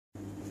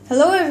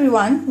Hello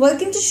everyone,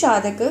 welcome to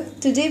Shada Cook.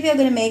 Today we are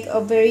going to make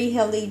a very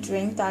healthy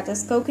drink, that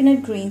is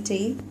coconut green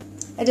tea.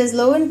 It is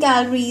low in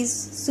calories,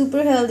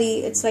 super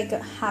healthy, it's like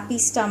a happy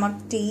stomach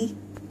tea.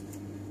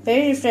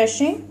 Very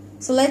refreshing.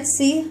 So let's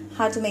see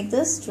how to make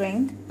this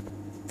drink.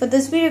 For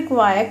this we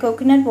require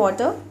coconut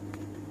water,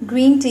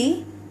 green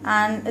tea,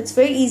 and it's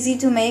very easy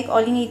to make.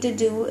 All you need to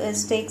do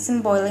is take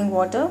some boiling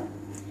water,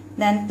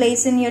 then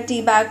place in your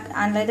tea bag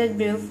and let it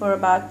brew for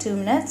about 2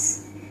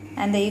 minutes,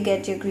 and there you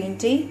get your green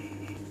tea.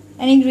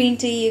 Any green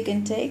tea you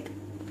can take,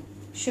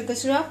 sugar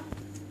syrup,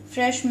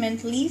 fresh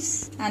mint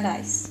leaves and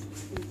ice.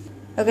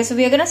 Okay, so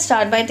we are going to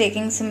start by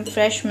taking some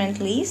fresh mint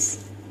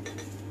leaves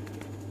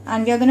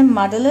and we are going to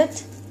muddle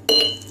it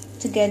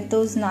to get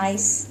those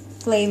nice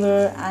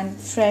flavor and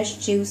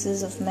fresh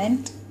juices of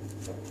mint.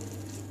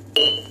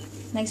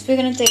 Next we are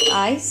going to take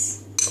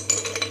ice,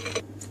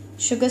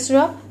 sugar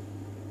syrup,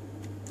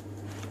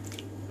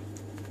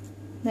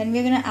 then we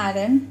are going to add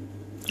in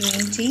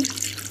green tea.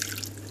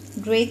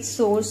 Great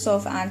source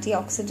of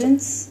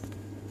antioxidants,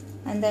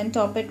 and then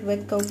top it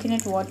with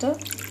coconut water.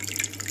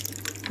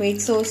 Great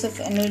source of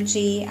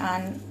energy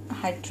and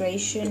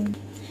hydration.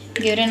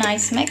 Give it a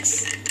nice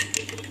mix.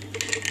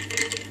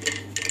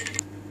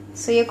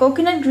 So your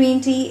coconut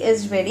green tea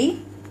is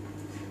ready.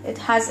 It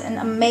has an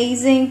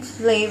amazing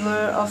flavor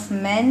of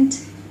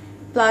mint,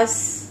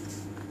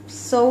 plus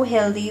so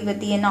healthy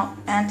with the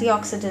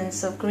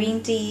antioxidants of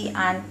green tea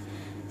and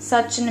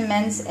such an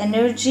immense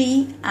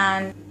energy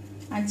and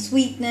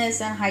sweetness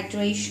and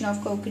hydration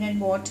of coconut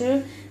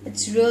water.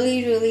 It's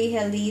really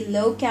healthy,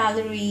 low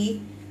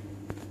calorie,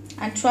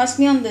 and trust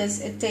me on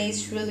this, it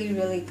tastes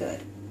really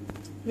good.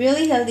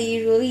 Really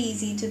healthy, really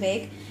easy to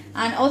make.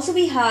 And also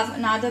we have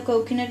another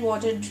coconut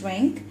water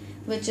drink,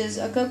 which is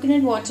a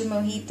coconut water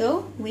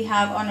mojito. We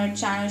have on our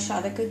channel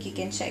Shada Cook, you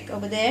can check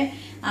over there,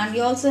 and we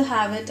also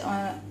have it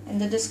in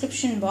the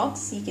description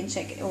box. You can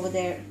check it over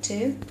there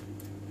too.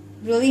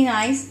 Really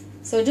nice.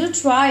 So do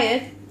try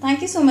it.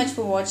 Thank you so much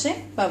for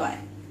watching. Bye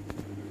bye.